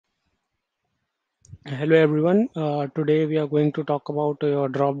Hello everyone. Today we are going to talk about your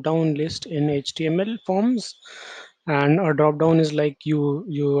drop-down list in HTML forms. And a drop-down is like you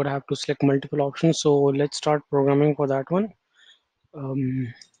would have to select multiple options. So let's start programming for that one.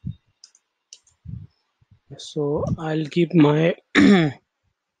 Um, so I'll keep my the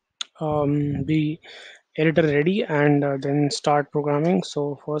editor ready and then start programming.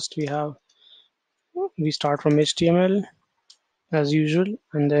 So first we start from HTML as usual,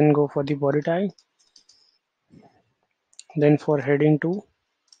 and then go for the body tag. Then for heading 2,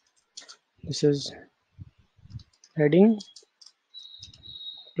 this is heading.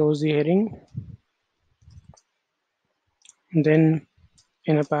 Close the heading. Then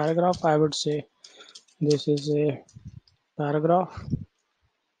in a paragraph, I would say this is a paragraph.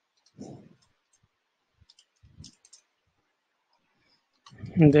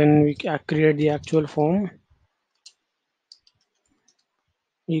 And then we create the actual form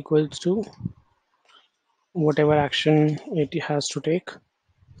equals to whatever action it has to take.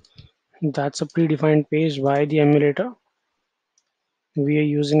 That's a predefined page by the emulator. We are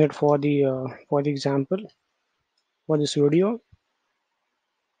using it for the example for this video.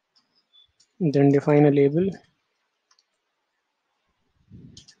 Then define a label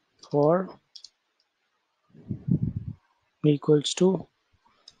for equals to,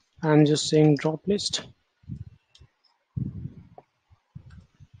 I'm just saying drop list.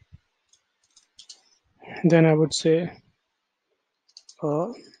 Then I would say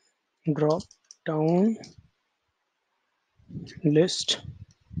a drop down list.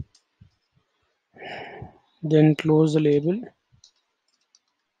 Then close the label.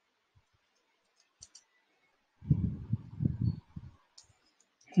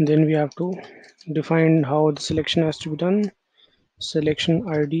 Then we have to define how the selection has to be done. Selection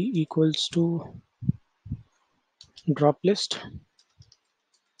ID equals to drop list.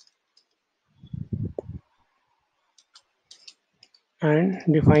 And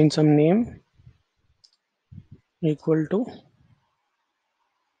define some name equal to,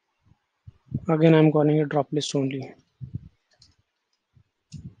 again I'm calling it drop list only.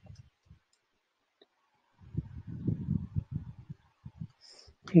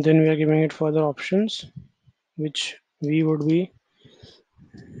 Then we are giving it further options which we would be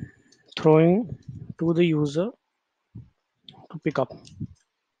throwing to the user to pick up.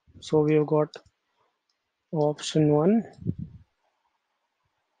 So we have got option 1,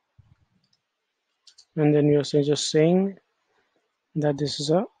 and then we are just saying that this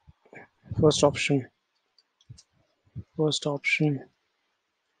is a first option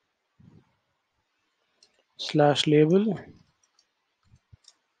slash label,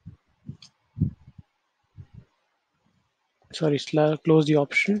 sorry, slash close the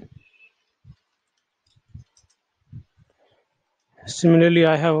option. Similarly,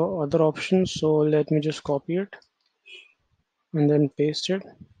 I have other options, so let me just copy it and then paste it.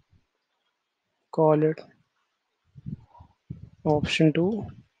 Call it option 2,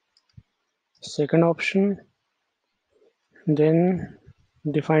 second option, then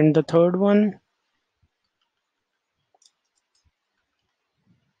define the third one.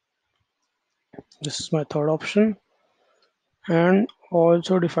 This is my third option, and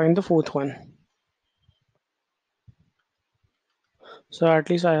also define the fourth one. So at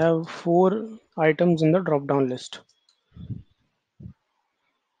least I have 4 items in the drop down list.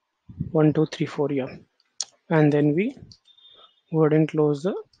 1, 2, 3, 4, yeah. And then we go ahead and close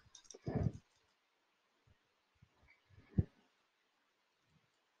the,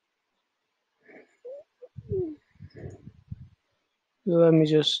 let me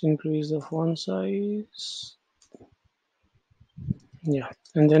just increase the font size. Yeah,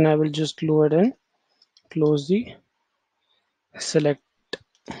 and then I will just go ahead and close the select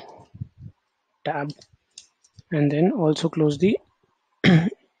tab, and then also close the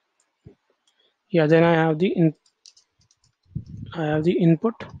yeah, then I have the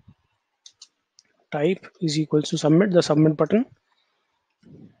input type is equals to submit, the submit button.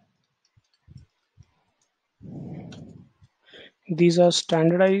 These are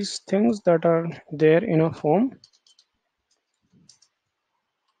standardized things that are there in a form,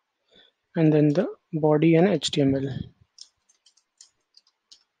 and then the body and HTML.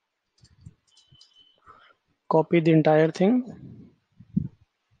 Copy the entire thing,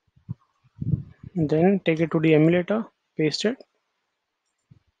 then take it to the emulator, paste it.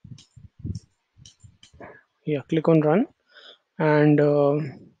 Yeah, click on run, and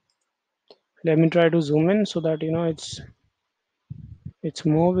let me try to zoom in so that it's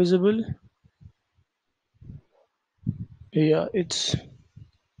more visible. Yeah, it's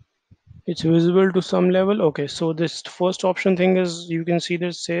It's visible to some level. Okay, so this first option thing is, you can see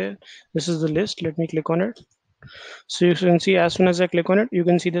this, say this is the list. Let me click on it. So you can see as soon as I click on it, you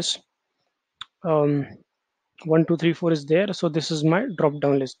can see this um, 1 2 3 4 is there. So this is my drop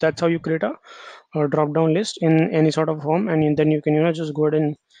down list. That's how you create a drop down list in any sort of form, and then you can just go ahead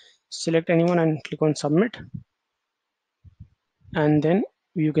and select anyone and click on submit, and then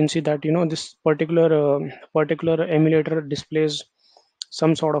you can see that this particular emulator displays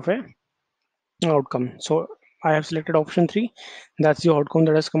some sort of a outcome. So I have selected option 3. That's the outcome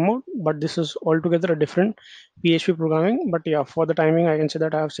that has come out, but this is altogether a different PHP programming. But yeah, for the timing I can say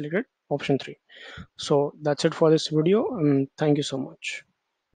that I have selected option 3. So that's it for this video. Thank you so much.